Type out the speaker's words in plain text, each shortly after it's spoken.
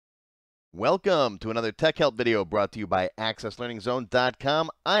Welcome to another Tech Help video brought to you by AccessLearningZone.com.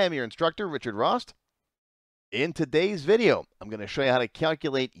 I am your instructor, Richard Rost. In today's video, I'm going to show you how to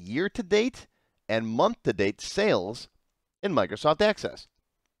calculate year-to-date and month-to-date sales in Microsoft Access.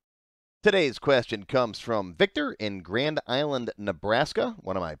 Today's question comes from Victor in Grand Island, Nebraska,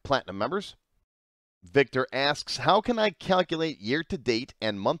 one of my Platinum members. Victor asks, how can I calculate year-to-date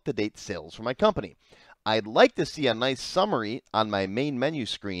and month-to-date sales for my company? I'd like to see a nice summary on my main menu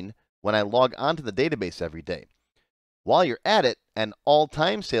screen when I log onto the database every day. While you're at it, an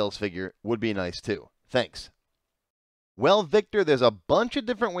all-time sales figure would be nice too. Thanks. Well, Victor, there's a bunch of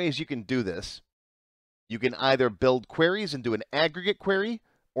different ways you can do this. You can either build queries and do an aggregate query,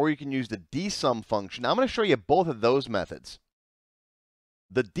 or you can use the dsum function. I'm going to show you both of those methods.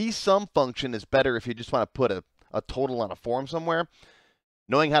 The dsum function is better if you just want to put a total on a form somewhere.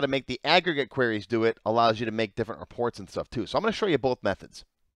 Knowing how to make the aggregate queries do it allows you to make different reports and stuff too. So I'm going to show you both methods.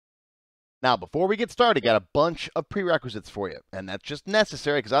 Now, before we get started, I got a bunch of prerequisites for you, and that's just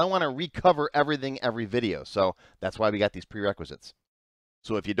necessary because I don't want to recover everything every video. So that's why we got these prerequisites.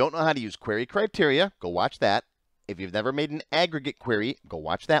 So if you don't know how to use query criteria, go watch that. If you've never made an aggregate query, go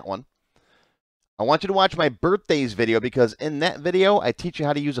watch that one. I want you to watch my birthdays video because in that video, I teach you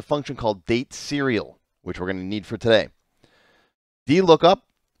how to use a function called DateSerial, which we're going to need for today. DLookup,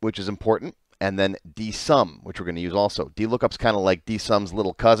 which is important, and then dsum, which we're going to use also. DLookup's kind of like dsum's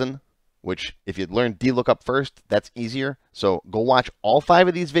little cousin, which if you'd learn DLookup first, that's easier. So go watch all 5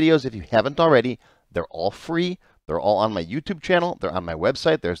 of these videos if you haven't already. They're all free. They're all on my YouTube channel. They're on my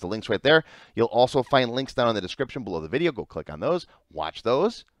website. There's the links right there. You'll also find links down in the description below the video. Go click on those, watch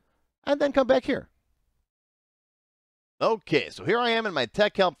those, and then come back here. Okay, so here I am in my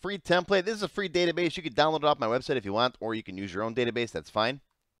Tech Help free template. This is a free database. You can download it off my website if you want, or you can use your own database. That's fine.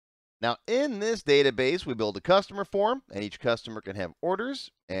 Now, in this database, we build a customer form, and each customer can have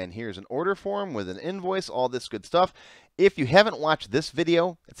orders. And here's an order form with an invoice, all this good stuff. If you haven't watched this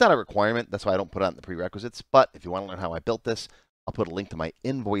video, it's not a requirement. That's why I don't put it on the prerequisites. But if you want to learn how I built this, I'll put a link to my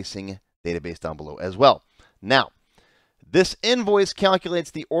invoicing database down below as well. Now, this invoice calculates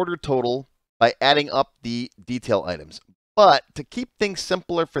the order total by adding up the detail items. But to keep things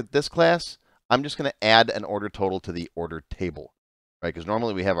simpler for this class, I'm just going to add an order total to the order table. Right, because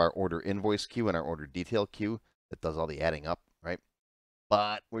normally we have our order invoice queue and our order detail queue that does all the adding up, right?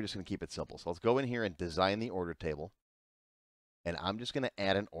 But we're just going to keep it simple. So let's go in here and design the order table. And I'm just going to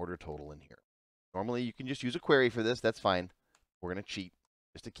add an order total in here. Normally you can just use a query for this. That's fine. We're going to cheat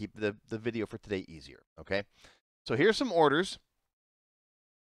just to keep the video for today easier, okay? So here's some orders.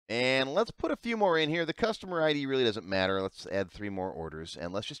 And let's put a few more in here. The customer ID really doesn't matter. Let's add 3 more orders.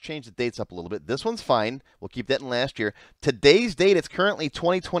 And let's just change the dates up a little bit. This one's fine. We'll keep that in last year. Today's date, it's currently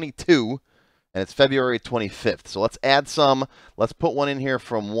 2022, and it's February 25th. So let's add some. Let's put one in here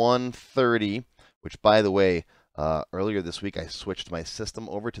from 1/30, which, by the way, earlier this week, I switched my system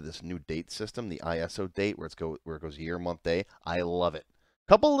over to this new date system, the ISO date, where it goes year, month, day. I love it.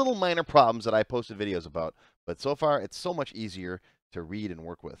 Couple little minor problems that I posted videos about, but so far, it's so much easier to read and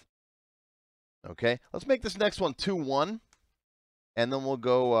work with. Okay, let's make this next one 2/1, and then we'll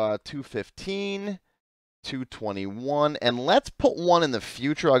go 2/15, 2/21, and let's put 1 in the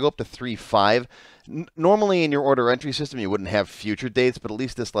future. I'll go up to 3/5. Normally in your order entry system, you wouldn't have future dates, but at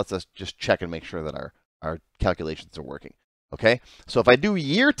least this lets us just check and make sure that our calculations are working. Okay, so if I do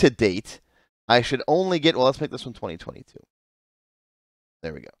year to date, I should only get, well, let's make this one 2022.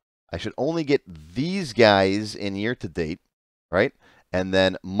 There we go. I should only get these guys in year to date, right? And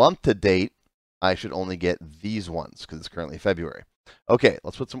then month to date, I should only get these ones because it's currently February. Okay,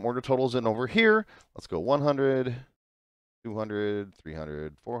 let's put some order totals in over here. Let's go 100, 200,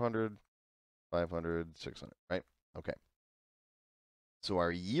 300, 400, 500, 600, right? Okay. So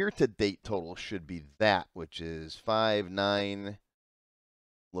our year-to-date total should be that, which is 5, 9,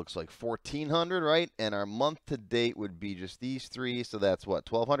 looks like 1,400, right? And our month-to-date would be just these 3, so that's what,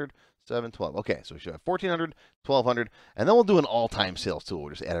 1,200? 7, 12. Okay, so we should have 1,400, 1,200, and then we'll do an all-time sales tool.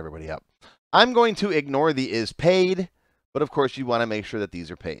 We'll just add everybody up. I'm going to ignore the is paid, but of course you want to make sure that these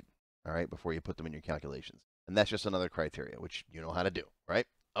are paid, all right, before you put them in your calculations. And that's just another criteria, which you know how to do, right?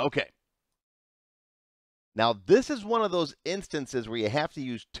 Okay. Now, this is one of those instances where you have to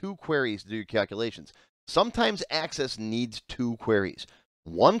use 2 queries to do your calculations. Sometimes Access needs 2 queries.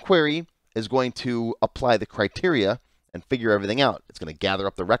 One query is going to apply the criteria and figure everything out. It's going to gather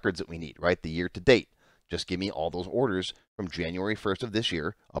up the records that we need, right? The year to date. Just give me all those orders from January 1st of this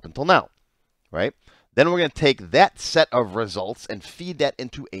year up until now, right? Then we're going to take that set of results and feed that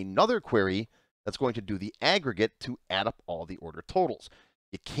into another query that's going to do the aggregate to add up all the order totals.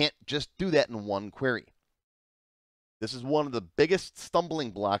 You can't just do that in one query. This is one of the biggest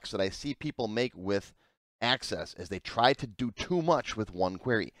stumbling blocks that I see people make with Access, is they try to do too much with one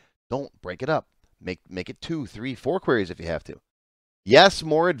query. Don't break it up. Make it 2, 3, 4 queries if you have to. Yes,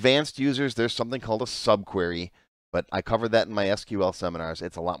 more advanced users, there's something called a subquery, but I covered that in my SQL seminars.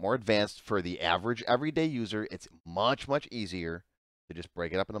 It's a lot more advanced. For the average everyday user, it's much, much easier to just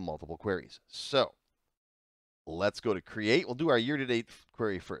break it up into multiple queries. So let's go to create. We'll do our year-to-date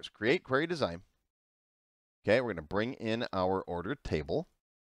query first. Create query design. Okay, we're going to bring in our order table.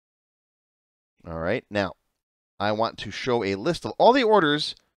 All right, now I want to show a list of all the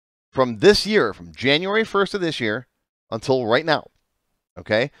orders from this year, from January 1st of this year until right now.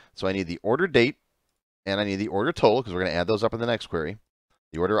 Okay, so I need the order date and I need the order total, because we're going to add those up in the next query.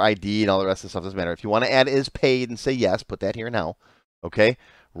 The order ID and all the rest of the stuff doesn't matter. If you want to add is paid and say yes, put that here now. Okay,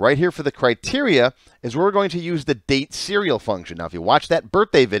 right here for the criteria is where we're going to use the DateSerial function. Now, if you watch that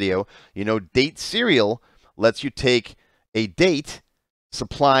birthday video, you know DateSerial lets you take a date,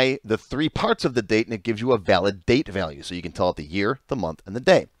 supply the 3 parts of the date, and it gives you a valid date value. So you can tell it the year, the month, and the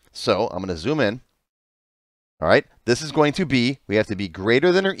day. So I'm going to zoom in. All right, this is going to be, we have to be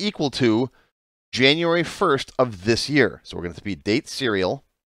greater than or equal to January 1st of this year. So we're going to be DateSerial.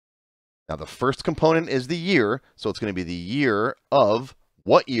 Now the first component is the year, so it's going to be the year of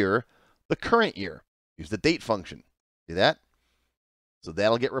what year? The current year. Use the date function. See that? So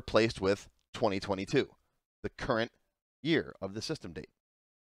that'll get replaced with 2022, the current year of the system date.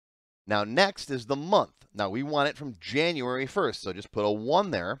 Now next is the month. Now we want it from January 1st, so just put a 1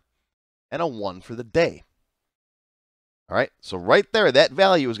 there and a 1 for the day. All right, so right there, that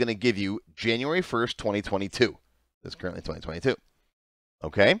value is going to give you January 1st, 2022. This is currently 2022.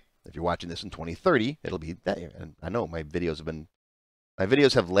 Okay, if you're watching this in 2030, it'll be that year. And I know my videos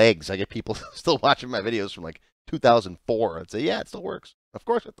have legs. I get people still watching my videos from like 2004. I'd say, yeah, it still works. Of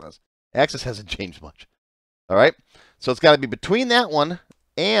course it does. Access hasn't changed much. All right, so it's got to be between that one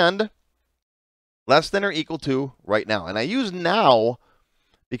and less than or equal to right now. And I use now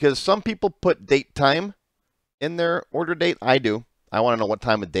because some people put date time in their order date. I do. I want to know what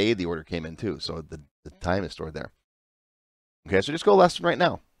time of day the order came in too, so the time is stored there. Okay, so just go less than right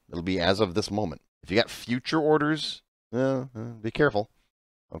now. It'll be as of this moment. If you got future orders, be careful.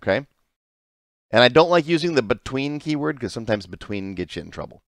 Okay, and I don't like using the between keyword because sometimes between gets you in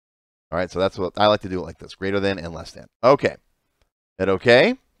trouble. All right, so that's what I like to do it like this: greater than and less than. Okay, hit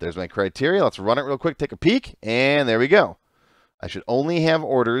OK. There's my criteria. Let's run it real quick, take a peek, and there we go. I should only have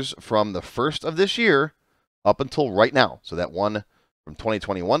orders from the 1st of this year up until right now. So that one from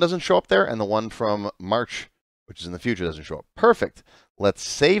 2021 doesn't show up there, and the one from March, which is in the future, doesn't show up. Perfect. Let's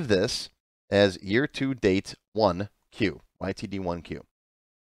save this as year-to-date 1Q, YTD 1Q.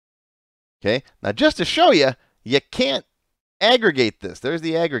 Okay, now just to show you, you can't aggregate this. There's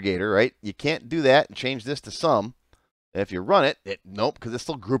the aggregator, right? You can't do that and change this to sum. And if you run it, nope, because it's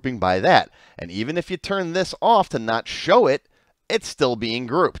still grouping by that. And even if you turn this off to not show it, it's still being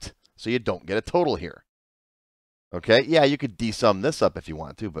grouped. So you don't get a total here. Okay, yeah, you could desum this up if you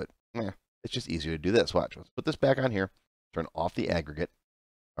want to, but it's just easier to do this. Watch, let's put this back on here, turn off the aggregate.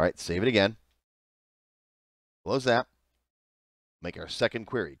 All right, save it again. Close that. Make our second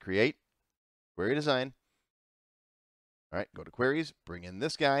query. Create, query design. All right, go to queries, bring in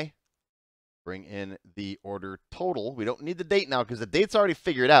this guy, bring in the order total. We don't need the date now because the date's already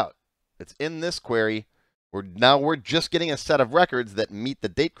figured out. It's in this query. Now we're just getting a set of records that meet the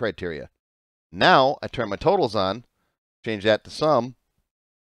date criteria. Now I turn my totals on, change that to sum.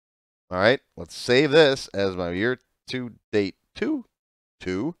 All right, let's save this as my year-to-date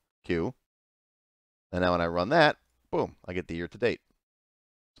 2Q. And now when I run that, boom, I get the year-to-date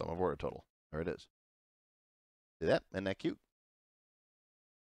sum of order total. There it is. See that? Isn't that cute?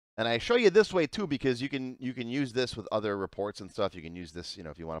 And I show you this way too because you can use this with other reports and stuff. You can use this,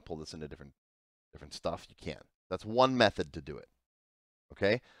 if you want to pull this into different stuff, you can. That's one method to do it.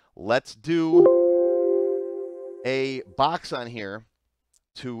 Okay, let's do a box on here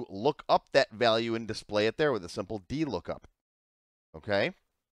to look up that value and display it there with a simple DLookup. Okay,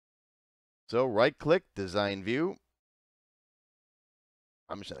 so right-click, Design View.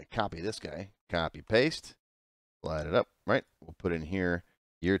 I'm just going to copy this guy, copy, paste, slide it up, right? We'll put in here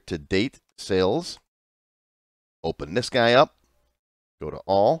year-to-date sales. Open this guy up, go to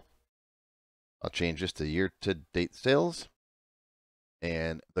all. I'll change this to year-to-date sales.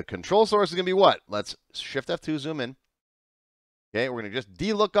 And the control source is going to be what? Let's Shift F2, zoom in. Okay, we're going to just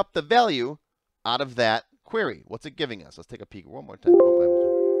DLookup the value out of that query. What's it giving us? Let's take a peek one more time.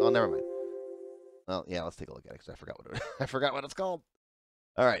 Oh, never mind. Well, yeah, let's take a look at it because I forgot what it's called.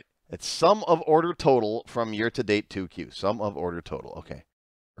 All right, it's sum of order total from year-to-date 2Q. Sum of order total. Okay,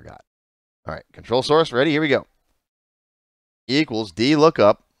 forgot. All right, control source, ready? Here we go. equals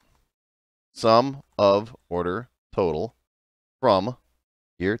DLookup sum of order total from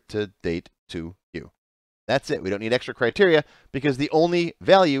year to date to Q. That's it. We don't need extra criteria because the only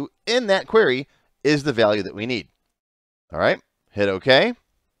value in that query is the value that we need. All right, hit OK.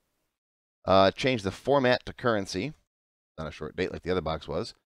 Change the format to currency, not a short date like the other box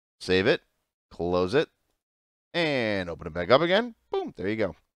was. Save it, close it, and open it back up again. Boom, there you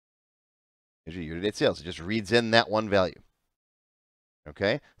go. Here's your year-to-date sales. It just reads in that one value.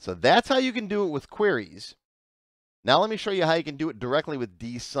 Okay, so that's how you can do it with queries. Now let me show you how you can do it directly with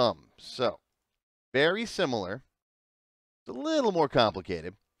dsum. So, very similar. It's a little more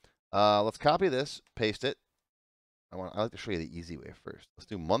complicated. Let's copy this, paste it. I like to show you the easy way first. Let's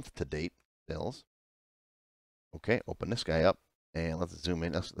do month-to-date sales. Okay, open this guy up, and let's zoom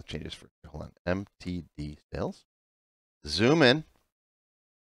in. Let's change this for, hold on, MTD sales. Zoom in.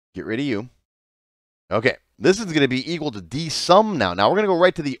 Get rid of you. Okay, this is going to be equal to dsum now. Now we're going to go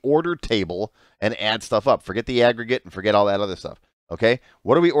right to the order table and add stuff up. Forget the aggregate and forget all that other stuff. Okay,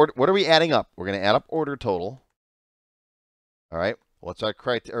 what are we adding up? We're going to add up order total. All right, what's our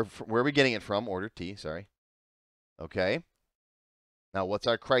criteria? Where are we getting it from? Order T, sorry. Okay, now what's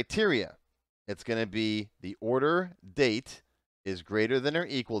our criteria? It's going to be the order date is greater than or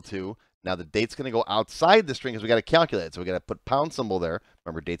equal to. Now the date's going to go outside the string because we got to calculate it. So we got to put pound symbol there.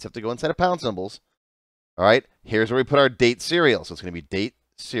 Remember, dates have to go inside of pound symbols. All right, here's where we put our date serial. So it's going to be date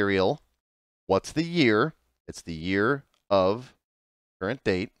serial. What's the year? It's the year of current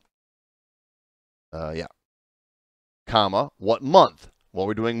date. Yeah. Comma, what month? Well,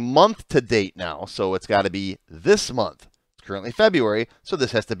 we're doing month to date now, so it's got to be this month. It's currently February, so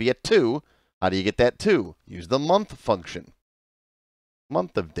this has to be a 2. How do you get that 2? Use the month function.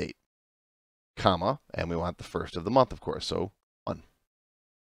 Month of date, comma, and we want the first of the month, of course, so 1.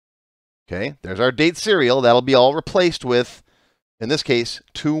 Okay, there's our date serial. That'll be all replaced with, in this case,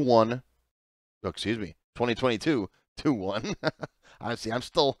 2/1. Oh, excuse me, 2022 2/1. I see. I'm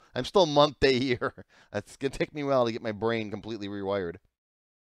still month day year. That's gonna take me a while to get my brain completely rewired.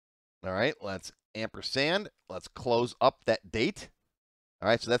 All right, let's ampersand. Let's close up that date. All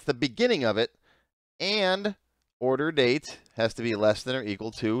right, so that's the beginning of it, and order date has to be less than or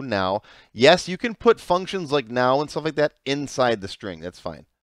equal to now. Yes, you can put functions like now and stuff like that inside the string. That's fine.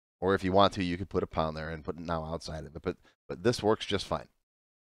 Or if you want to, you could put a pound there and put now outside of it. But this works just fine.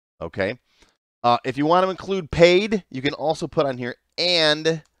 Okay. If you want to include paid, you can also put on here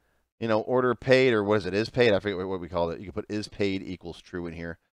and, order paid, or what is it? Is paid? I forget what we call it. You can put is paid equals true in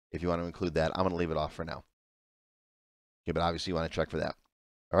here if you want to include that. I'm going to leave it off for now. Okay, but obviously you want to check for that.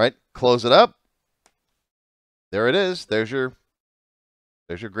 All right, close it up. There it is. There's your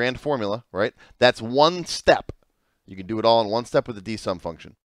grand formula, right? That's one step. You can do it all in one step with the dsum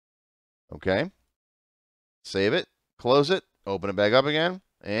function. Okay. Save it, close it, open it back up again,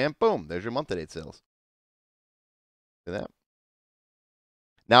 and boom, there's your month-to-date sales. See that?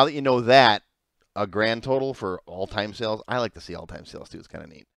 Now that you know that, a grand total for all-time sales, I like to see all-time sales too. It's kind of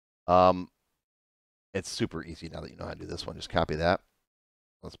neat. It's super easy now that you know how to do this one. Just copy that.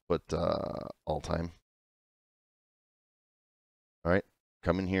 Let's put all-time. All right,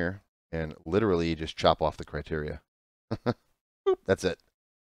 come in here and literally just chop off the criteria. Boop, that's it.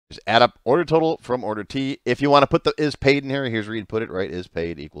 Just add up order total from order T. If you want to put the is paid in here, here's where you'd put it, right? Is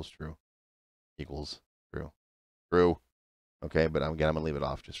paid equals true. Equals true. True. Okay, but again, I'm going to leave it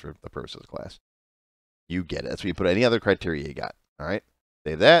off just for the purpose of the class. You get it. That's where you put any other criteria you got. All right?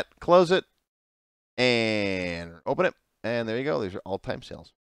 Save that, close it, and open it. And there you go. There's your all-time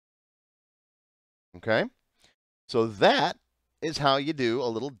sales. Okay? So that is how you do a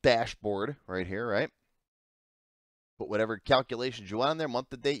little dashboard right here, right? Put whatever calculations you want in there,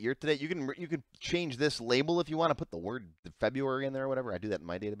 month to date, year to date. You can change this label if you want to put the word February in there or whatever. I do that in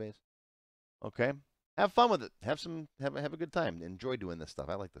my database. Okay, have fun with it. Have a good time. Enjoy doing this stuff.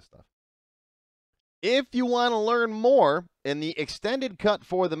 I like this stuff. If you want to learn more in the extended cut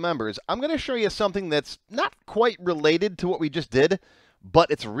for the members, I'm going to show you something that's not quite related to what we just did, but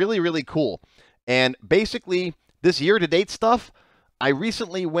it's really, really cool. And basically, this year-to-date stuff, I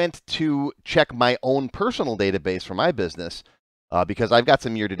recently went to check my own personal database for my business because I've got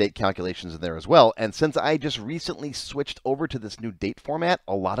some year-to-date calculations in there as well. And since I just recently switched over to this new date format,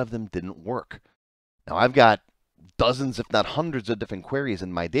 a lot of them didn't work. Now, I've got dozens, if not hundreds of different queries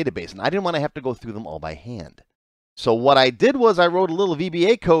in my database, and I didn't want to have to go through them all by hand. So what I did was I wrote a little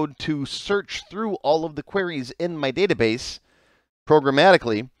VBA code to search through all of the queries in my database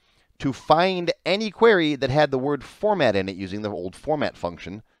programmatically to find any query that had the word format in it using the old format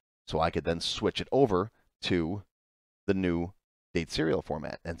function, so I could then switch it over to the new DateSerial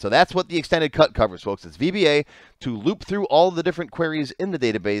format. And so that's what the extended cut covers, folks. It's VBA to loop through all the different queries in the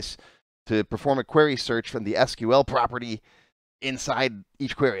database to perform a query search from the SQL property inside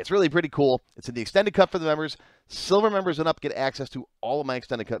each query. It's really pretty cool. It's in the extended cut for the members. Silver members and up get access to all of my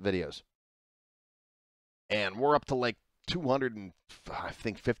extended cut videos. And we're up to like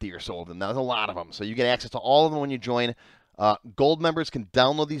 250 or so of them. Now, there's a lot of them. So you get access to all of them when you join. Gold members can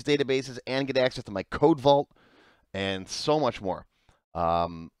download these databases and get access to my code vault and so much more.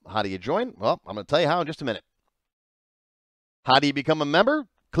 How do you join? Well, I'm going to tell you how in just a minute. How do you become a member?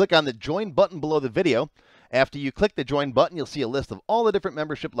 Click on the join button below the video. After you click the join button, you'll see a list of all the different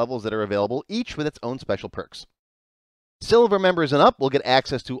membership levels that are available, each with its own special perks. Silver members and up will get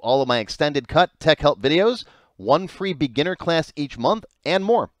access to all of my extended cut tech help videos, one free beginner class each month, and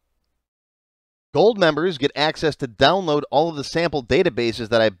more. Gold members get access to download all of the sample databases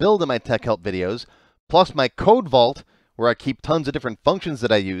that I build in my tech help videos, plus my code vault, where I keep tons of different functions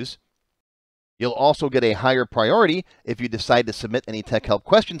that I use. You'll also get a higher priority if you decide to submit any tech help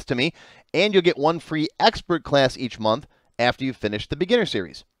questions to me, and you'll get one free expert class each month after you've finished the beginner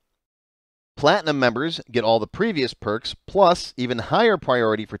series. Platinum members get all the previous perks, plus even higher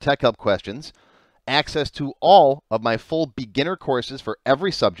priority for tech help questions, access to all of my full beginner courses for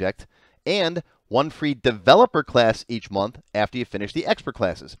every subject, and one free developer class each month after you finish the expert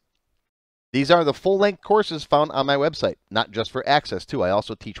classes. These are the full-length courses found on my website, not just for access too. I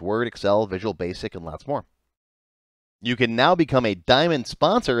also teach Word, Excel, Visual Basic, and lots more. You can now become a Diamond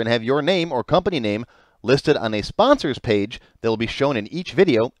sponsor and have your name or company name listed on a sponsors page that will be shown in each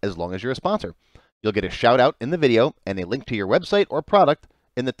video as long as you're a sponsor. You'll get a shout out in the video and a link to your website or product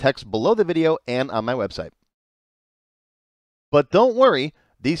in the text below the video and on my website. But don't worry,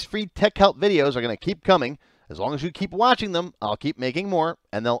 these free tech help videos are going to keep coming. As long as you keep watching them, I'll keep making more,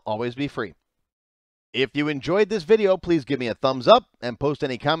 and they'll always be free. If you enjoyed this video, please give me a thumbs up and post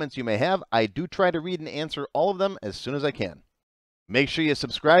any comments you may have. I do try to read and answer all of them as soon as I can. Make sure you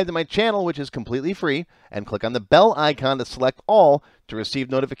subscribe to my channel, which is completely free, and click on the bell icon to select all to receive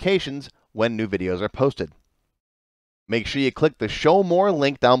notifications when new videos are posted. Make sure you click the Show More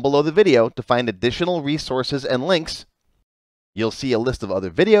link down below the video to find additional resources and links. You'll see a list of other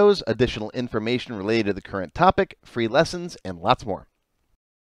videos, additional information related to the current topic, free lessons, and lots more.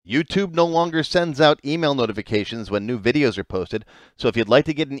 YouTube no longer sends out email notifications when new videos are posted, so if you'd like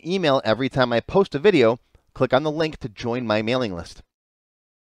to get an email every time I post a video, click on the link to join my mailing list.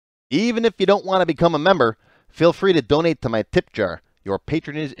 Even if you don't want to become a member, feel free to donate to my tip jar. Your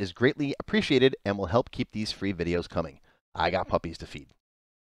patronage is greatly appreciated and will help keep these free videos coming. I got puppies to feed.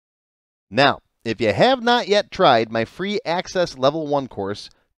 Now, if you have not yet tried my free Access Level 1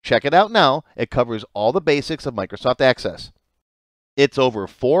 course, check it out now. It covers all the basics of Microsoft Access. It's over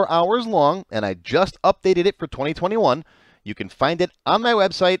 4 hours long, and I just updated it for 2021. You can find it on my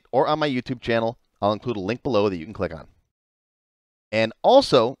website or on my YouTube channel. I'll include a link below that you can click on. And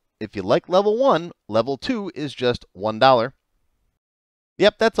also, if you like Level 1, Level 2 is just $1.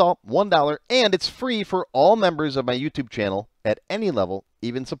 Yep, that's all, $1, and it's free for all members of my YouTube channel at any level,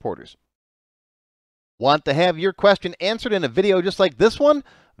 even supporters. Want to have your question answered in a video just like this one?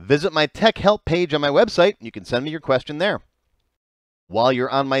 Visit my tech help page on my website. You can send me your question there. While you're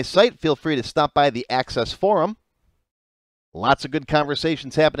on my site, feel free to stop by the Access Forum. Lots of good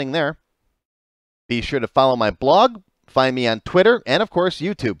conversations happening there. Be sure to follow my blog, find me on Twitter, and of course,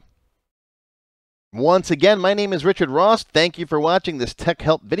 YouTube. Once again, my name is Richard Ross. Thank you for watching this tech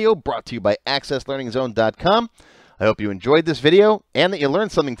help video brought to you by AccessLearningZone.com. I hope you enjoyed this video and that you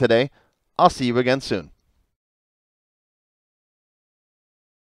learned something today. I'll see you again soon.